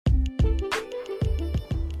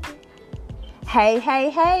Hey, hey,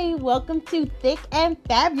 hey, welcome to Thick and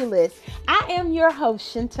Fabulous. I am your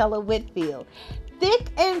host, Shantella Whitfield. Thick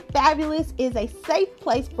and Fabulous is a safe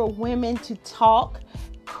place for women to talk,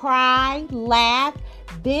 cry, laugh,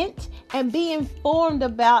 vent, and be informed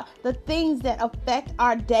about the things that affect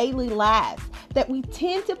our daily lives that we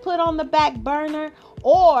tend to put on the back burner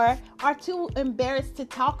or are too embarrassed to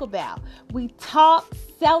talk about. We talk,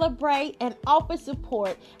 celebrate, and offer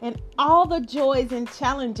support in all the joys and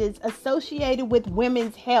challenges associated with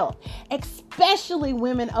women's health, especially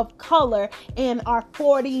women of color in our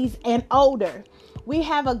 40s and older. We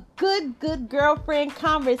have a good girlfriend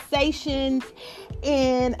conversations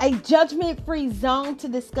in a judgment-free zone to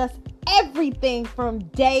discuss everything from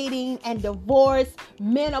dating and divorce,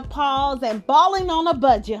 menopause, and balling on a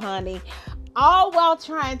budget, honey, all while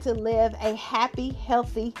trying to live a happy,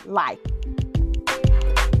 healthy life.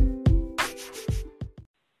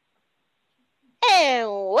 And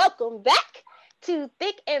welcome back to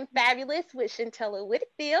Thick and Fabulous with Shantella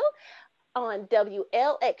Whitfield on WLXU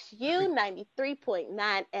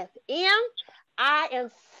 93.9 FM. I am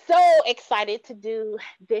so excited to do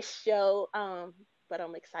this show, but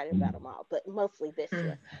I'm excited about them all, but mostly this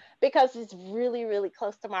one because it's really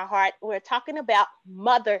close to my heart. We're talking about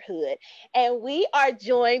motherhood, and we are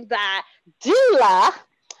joined by Doula,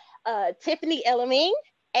 Tiffany El-Amin,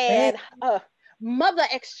 Hey, and mother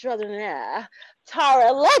extraordinaire,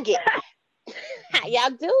 Tarra Leggett. How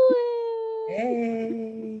y'all doing?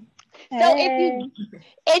 hey. So if you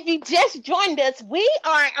Hey. if you just joined us, we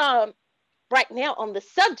are right now on the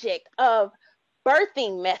subject of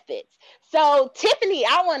birthing methods. So Tiffany,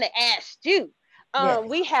 I want to ask you. Yes.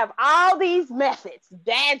 We have all these methods: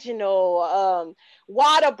 vaginal,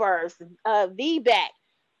 water birth, VBAC.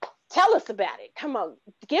 Tell us about it. Come on,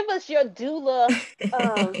 give us your doula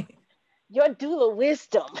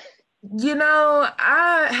wisdom.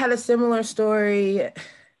 I had a similar story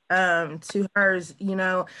to hers.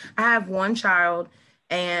 I have one child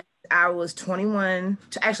and I was 21,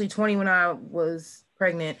 actually 20 when I was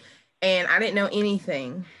pregnant, and I didn't know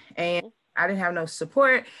anything. And I didn't have no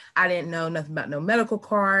support. I didn't know nothing about no medical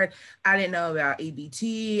card. I didn't know about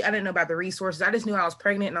EBT. I didn't know about the resources. I just knew I was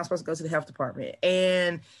pregnant and I was supposed to go to the health department.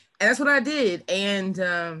 And that's what I did. And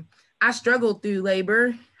I struggled through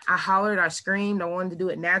labor. I hollered, I screamed, I wanted to do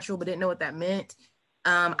it natural, but didn't know what that meant.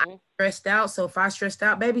 I stressed out. So if I stressed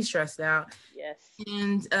out, baby stressed out. Yes.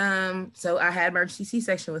 And so I had emergency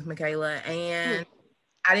C-section with Michaela, and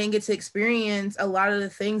I didn't get to experience a lot of the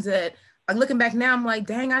things that, like, looking back now, I'm like,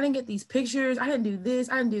 dang, I didn't get these pictures. I didn't do this.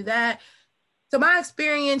 I didn't do that. So my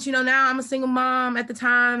experience, now I'm a single mom at the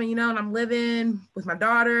time, and I'm living with my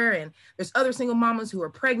daughter, and there's other single mamas who are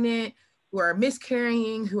pregnant, who are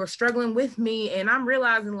miscarrying, who are struggling with me. And I'm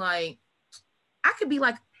realizing, like, I could be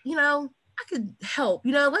like, I could help,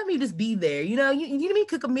 let me just be there. You need me to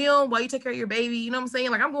cook a meal while you take care of your baby. You know what I'm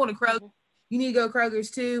saying? Like, I'm going to Kroger. You need to go to Kroger's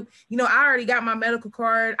too. I already got my medical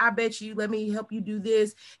card. I bet you, let me help you do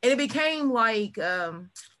this. And it became like,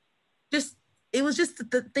 just, it was just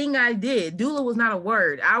the thing I did. Doula was not a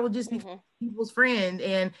word. I would just be people's friend.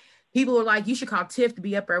 And people were like, you should call Tiff to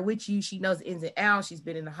be up there with you. She knows the ins and outs. She's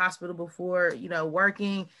been in the hospital before,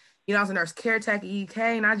 working. I was a nurse caretaker at UK,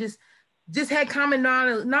 and I just had common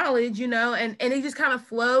knowledge, and it just kind of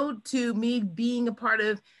flowed to me being a part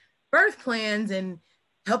of birth plans and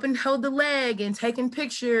helping hold the leg and taking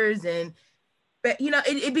pictures. And, but,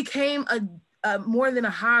 it became a more than a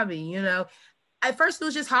hobby. At first it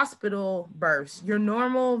was just hospital births, your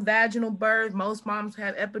normal vaginal birth. Most moms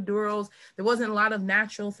have epidurals. There wasn't a lot of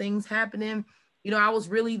natural things happening. I was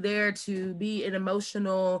really there to be an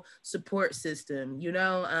emotional support system. If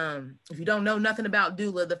you don't know nothing about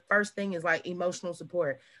doula, the first thing is like emotional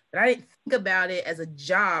support. But I didn't think about it as a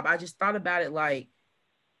job. I just thought about it like,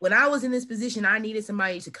 when I was in this position, I needed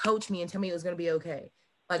somebody to coach me and tell me it was going to be okay.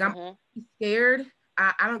 Like, I'm scared.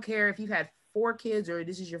 I don't care if you've had 4 kids or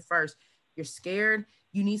this is your first. You're scared.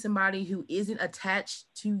 You need somebody who isn't attached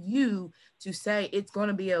to you to say it's going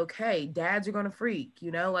to be okay. Dads are going to freak,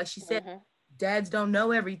 like she said, dads don't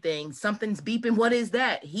know everything. Something's beeping. What is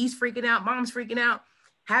that? He's freaking out. Mom's freaking out.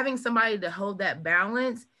 Having somebody to hold that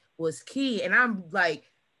balance was key. And I'm like,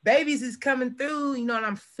 babies is coming through, and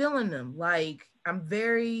I'm feeling them. Like, I'm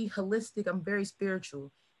very holistic. I'm very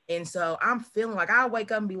spiritual. And so I'm feeling like I'll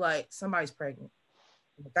wake up and be like, somebody's pregnant.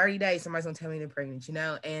 In 30 days, somebody's gonna tell me they're pregnant,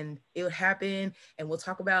 and it would happen. And we'll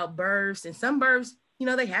talk about births. And some births,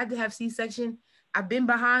 they had to have C-section. I've been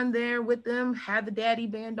behind there with them, had the daddy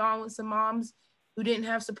band on with some moms who didn't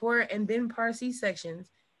have support, and been part of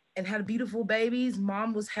C-sections and had beautiful babies.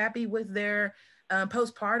 Mom was happy with their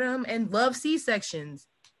postpartum and loved C-sections.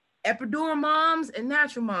 epidural moms and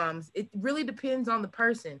natural moms, it really depends on the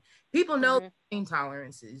person. People know pain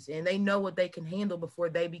tolerances and they know what they can handle before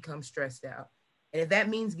they become stressed out. And if that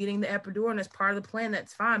means getting the epidural and that's part of the plan,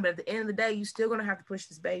 that's fine. But at the end of the day, you're still going to have to push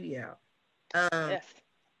this baby out. Yes.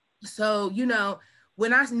 So, you know,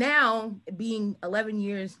 when I now being 11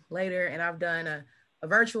 years later and I've done a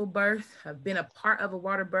virtual birth, I've been a part of a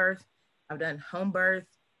water birth, I've done home birth,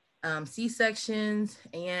 C-sections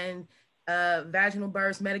and vaginal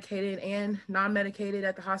births, medicated and non-medicated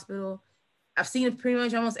at the hospital. I've seen pretty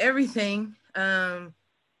much almost everything.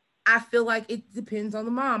 I feel like it depends on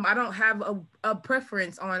the mom. I don't have a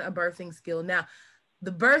preference on a birthing skill. Now,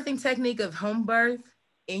 the birthing technique of home birth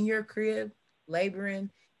in your crib,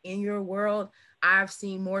 laboring in your world, I've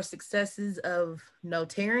seen more successes of no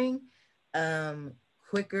tearing,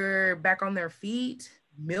 quicker back on their feet,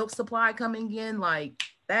 milk supply coming in like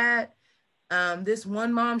that. This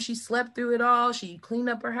one mom, she slept through it all. She cleaned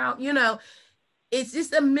up her house. You know, it's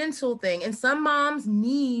just a mental thing. And some moms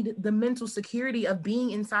need the mental security of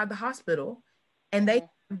being inside the hospital. And they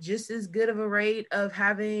have just as good of a rate of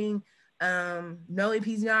having no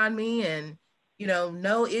episiotomy and, you know,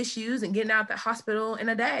 no issues and getting out the hospital in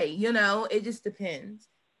a day. You know, it just depends.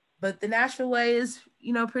 But the natural way is,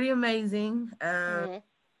 you know, pretty amazing.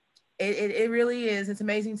 It really is. It's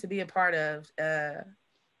amazing to be a part of.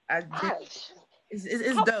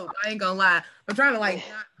 It's dope. I ain't gonna lie. I'm trying to like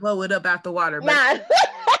not blow it up out the water, but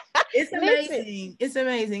it's amazing. It's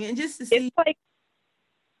amazing. And just to see, it's like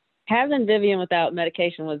having Vivian without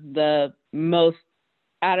medication was the most.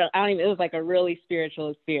 I don't even. It was like a really spiritual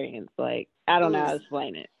experience. Like I don't know how to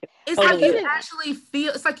explain it. It's totally like you actually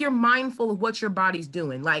feel. It's like you're mindful of what your body's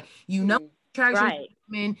doing. Like you know, right.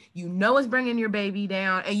 You know it's bringing your baby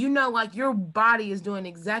down, and you know like your body is doing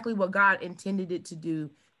exactly what God intended it to do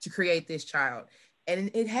to create this child,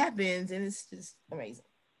 and it happens, and it's just amazing.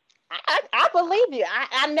 I believe you.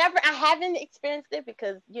 I haven't experienced it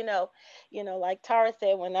because you know, like Tarra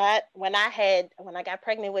said, when I got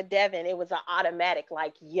pregnant with Devin, it was an automatic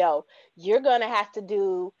like, yo, you're gonna have to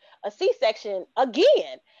do a C-section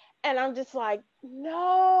again, and I'm just like,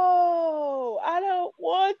 no, I don't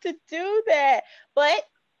want to do that, but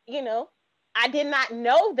you know. I did not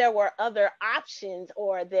know there were other options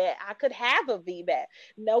or that I could have a VBAC.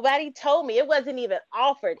 Nobody told me. It wasn't even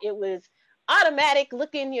offered. It was automatic.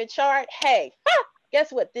 Look in your chart. Hey,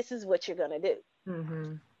 guess what? This is what you're going to do.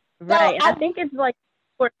 Right. So I think it's like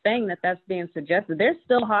a thing that's being suggested. There's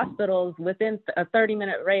still hospitals within a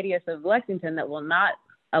 30-minute radius of Lexington that will not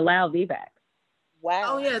allow VBAC. Wow.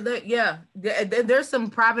 Oh, yeah. There's some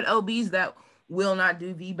private OBs that will not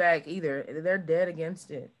do VBAC either. They're dead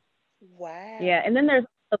against it. Wow. Yeah, and then there's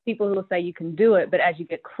people who will say you can do it, but as you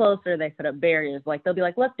get closer, they set up barriers. Like they'll be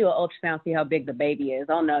like, let's do an ultrasound, see how big the baby is.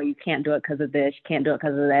 Oh no, you can't do it because of this. You can't do it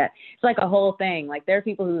because of that. It's like a whole thing. Like there are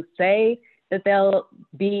people who say that they'll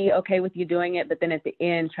be okay with you doing it, but then at the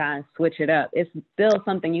end try and switch it up. It's still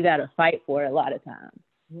something you got to fight for a lot of times.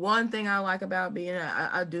 One thing I like about being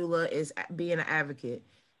a doula is being an advocate,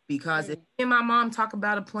 because if me and my mom talk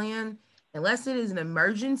about a plan, unless it is an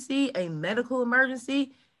emergency, a medical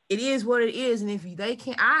emergency, it is what it is. And if they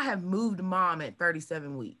can't, I have moved mom at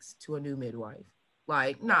 37 weeks to a new midwife.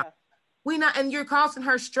 Like, nah, we not, and you're causing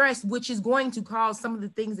her stress, which is going to cause some of the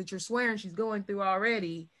things that you're swearing she's going through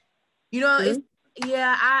already. You know, it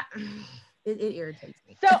irritates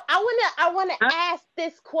me. So I wanna ask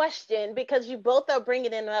this question because you both are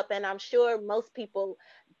bringing it up, and I'm sure most people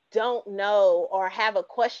don't know or have a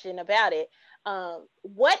question about it.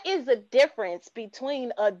 What is the difference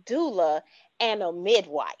between a doula and a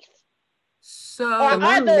midwife? So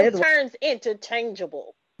are those terms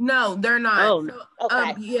interchangeable? No, they're not. Oh, so,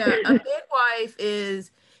 okay. A midwife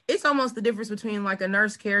it's almost the difference between like a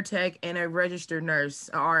nurse care tech and a registered nurse,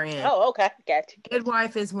 RN. Oh, okay. Gotcha.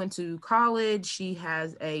 Midwife went to college. She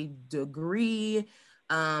has a degree.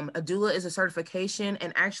 A doula is a certification,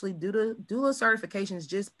 and actually doula certifications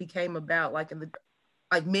just became about like in the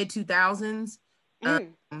mid 2000s.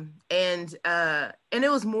 And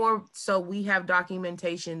it was more so we have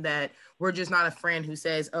documentation that we're just not a friend who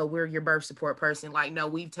says, oh, we're your birth support person. Like, no,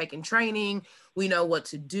 we've taken training. We know what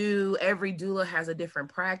to do. Every doula has a different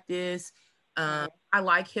practice. I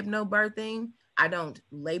like hypnobirthing. I don't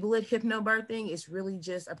label it hypnobirthing. It's really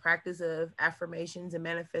just a practice of affirmations and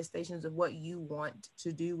manifestations of what you want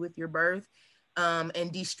to do with your birth,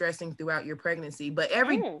 and de-stressing throughout your pregnancy. But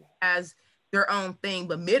every has their own thing,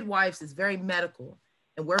 but midwives is very medical,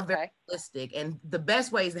 and we're very holistic. And the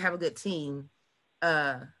best way is to have a good team,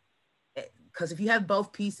 because if you have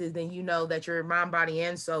both pieces, then you know that your mind, body,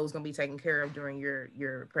 and soul is going to be taken care of during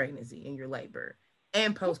your pregnancy and your labor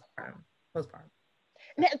and postpartum.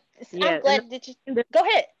 Yeah, I'm glad that you go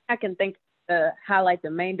ahead. I can think highlight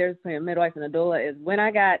the main difference between a midwife and a doula is when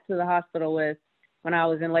I got to the hospital when I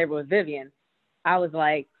was in labor with Vivian, I was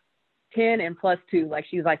like 10 and plus 2, like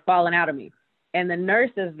she was like falling out of me. And the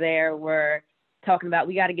nurses there were talking about,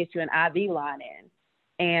 we got to get you an IV line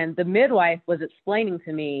in. And the midwife was explaining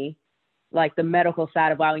to me like the medical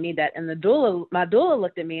side of why we need that. And my doula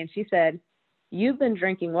looked at me and she said, you've been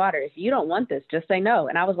drinking water. If you don't want this, just say no.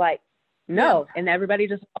 And I was like, no. Yeah. And everybody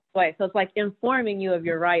just walked away. So it's like informing you of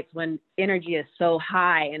your rights when energy is so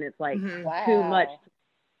high and it's like too much.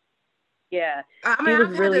 Yeah. I mean,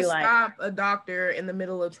 I've had to stop a doctor in the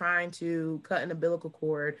middle of trying to cut an umbilical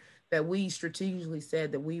cord that we strategically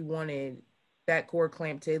said that we wanted that cord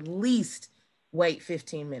clamp to at least wait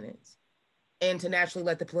 15 minutes and to naturally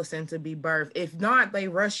let the placenta be birthed. If not, they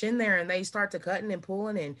rush in there and they start to cutting and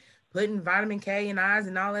pulling and putting vitamin K in eyes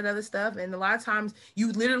and all that other stuff. And a lot of times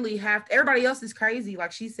you literally have, everybody else is crazy,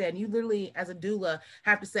 like she said, you literally as a doula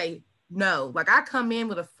have to say no. Like I come in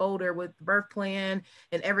with a folder with the birth plan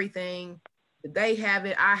and everything. They have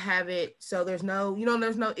it, I have it. So there's no,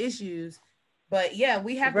 there's no issues. But yeah,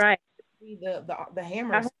 we have to see the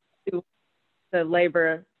hammers. The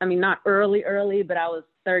labor, I mean, not early, but I was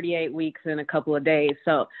 38 weeks in a couple of days.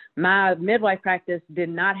 So my midwife practice did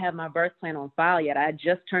not have my birth plan on file yet. I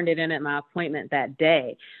just turned it in at my appointment that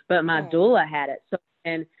day, but my doula had it. So,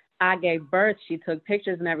 and I gave birth, she took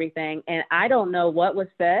pictures and everything. And I don't know what was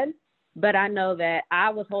said, but I know that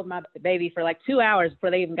I was holding my baby for like 2 hours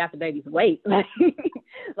before they even got the baby's weight. Like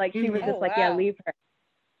she was just like, yeah, leave her.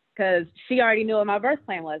 Because she already knew what my birth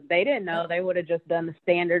plan was. They didn't know. They would have just done the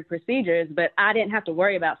standard procedures, but I didn't have to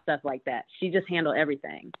worry about stuff like that. She just handled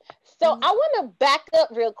everything. So I want to back up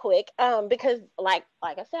real quick, because like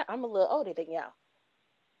I said, I'm a little older than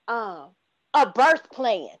y'all. A birth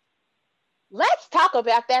plan. Let's talk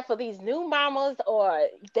about that for these new mamas or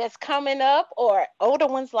that's coming up or older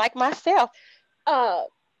ones like myself.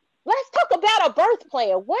 Let's talk about a birth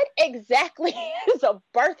plan. What exactly is a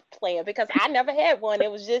birth plan? Because I never had one.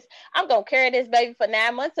 It was just, I'm going to carry this baby for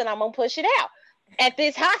 9 months and I'm going to push it out at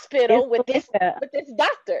this hospital with this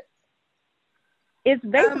doctor. It's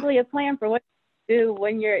basically a plan for what you do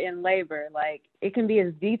when you're in labor. Like it can be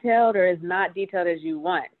as detailed or as not detailed as you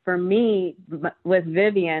want. For me, with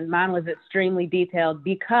Vivian, mine was extremely detailed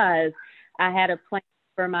because I had a plan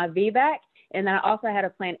for my VBAC. And then I also had a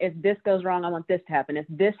plan, if this goes wrong, I want this to happen. If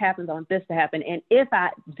this happens, I want this to happen. And if I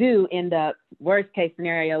do end up worst case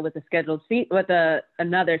scenario with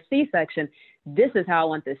another C-section, this is how I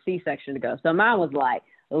want the C-section to go. So mine was like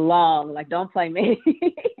long, like don't play me.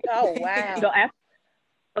 Oh, wow. Don't ask,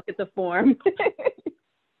 look at the form.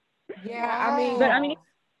 Yeah, wow. But I mean,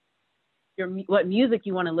 what music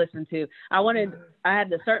you want to listen to. I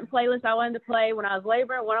had a certain playlist I wanted to play when I was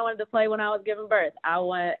laboring, what I wanted to play when I was giving birth. I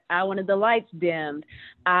wanted the lights dimmed.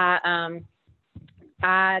 I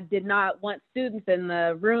did not want students in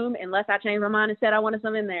the room unless I changed my mind and said I wanted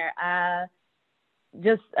some in there.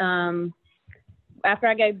 After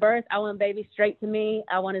I gave birth, I wanted baby straight to me.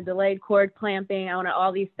 I wanted delayed cord clamping. I wanted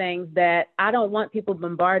all these things that I don't want people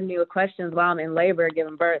bombarding me with questions while I'm in labor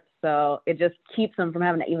giving birth. So it just keeps them from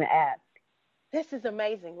having to even ask. This is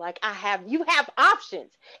amazing. Like you have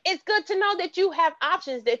options. It's good to know that you have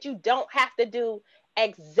options, that you don't have to do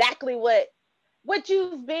exactly what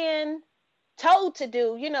you've been told to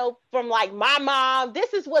do, from like my mom,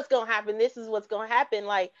 this is what's going to happen. This is what's going to happen.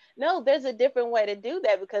 Like, no, there's a different way to do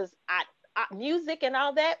that because music and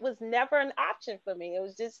all that was never an option for me. It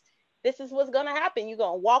was just, this is what's going to happen. You're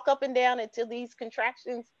going to walk up and down until these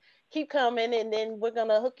contractions keep coming and then we're going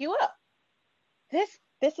to hook you up.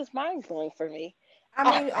 This is mind-blowing for me.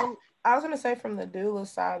 I mean, I was going to say from the doula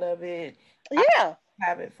side of it, yeah, I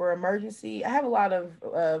have it for emergency. I have a lot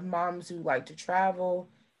of moms who like to travel.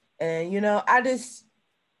 And,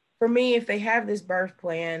 for me, if they have this birth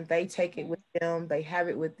plan, they take it with them. They have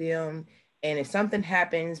it with them. And if something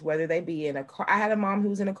happens, whether they be in a car, I had a mom who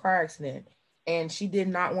was in a car accident and she did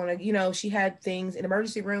not want to, she had things in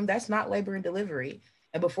emergency room. That's not labor and delivery.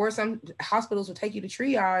 And before some hospitals will take you to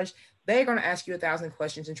triage, they're going to ask you 1,000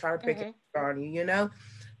 questions and try to pick it on you,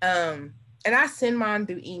 And I send mine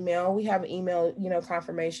through email. We have an email,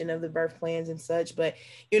 confirmation of the birth plans and such. But,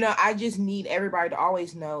 I just need everybody to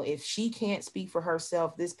always know if she can't speak for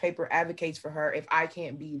herself, this paper advocates for her if I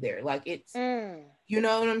can't be there. Like it's, you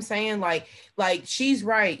know what I'm saying? Like she's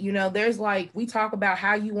right. There's we talk about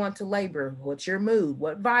how you want to labor. What's your mood?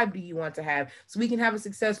 What vibe do you want to have? So we can have a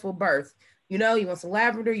successful birth. You know, you want some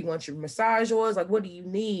lavender, you want your massage oils, like what do you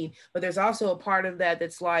need? But there's also a part of that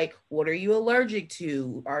that's like, what are you allergic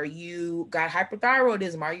to? Are you got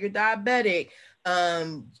hyperthyroidism? Are you diabetic?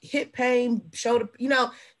 Hip pain, shoulder, you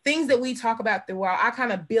know, things that we talk about throughout. I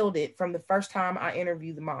kind of build it from the first time I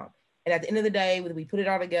interview the mom. And at the end of the day, we put it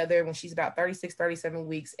all together when she's about 36, 37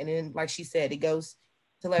 weeks. And then, like she said, it goes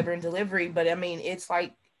to labor and delivery. But I mean, it's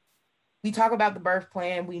like, we talk about the birth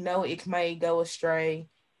plan. We know it may go astray.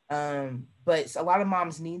 But a lot of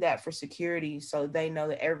moms need that for security, so they know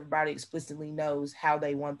that everybody explicitly knows how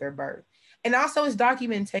they want their birth. And also it's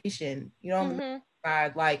documentation, you know, on the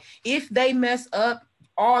side. Like if they mess up,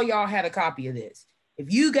 all y'all had a copy of this.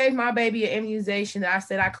 If you gave my baby an immunization that I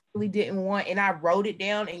said I clearly didn't want and I wrote it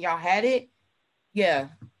down and y'all had it, yeah,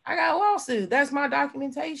 I got a lawsuit. That's my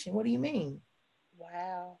documentation. What do you mean?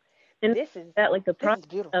 Wow. And this is that, like, the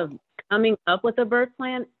process of coming up with a birth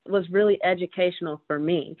plan was really educational for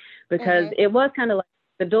me, because it was kind of like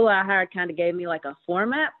the doula I hired kind of gave me like a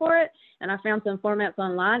format for it. And I found some formats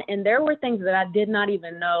online, and there were things that I did not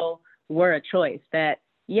even know were a choice. That,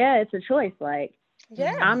 yeah, it's a choice. Like,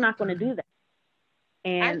 I'm not going to do that.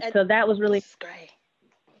 And so that was really great.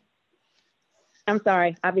 I'm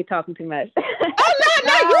sorry, I'll be talking too much. Oh,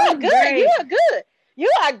 no, you are good. Great. You are good.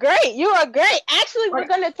 You are great. You are great. Actually, we're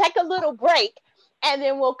going to take a little break, and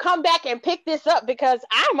then we'll come back and pick this up, because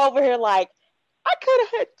I'm over here like, I could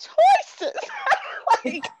have had choices.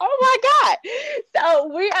 Like, oh my God.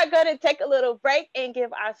 So we are going to take a little break and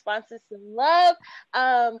give our sponsors some love.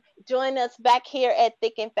 Join us back here at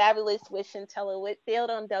Thick and Fabulous with Shantella Whitfield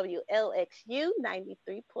on WLXU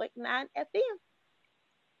 93.9 FM.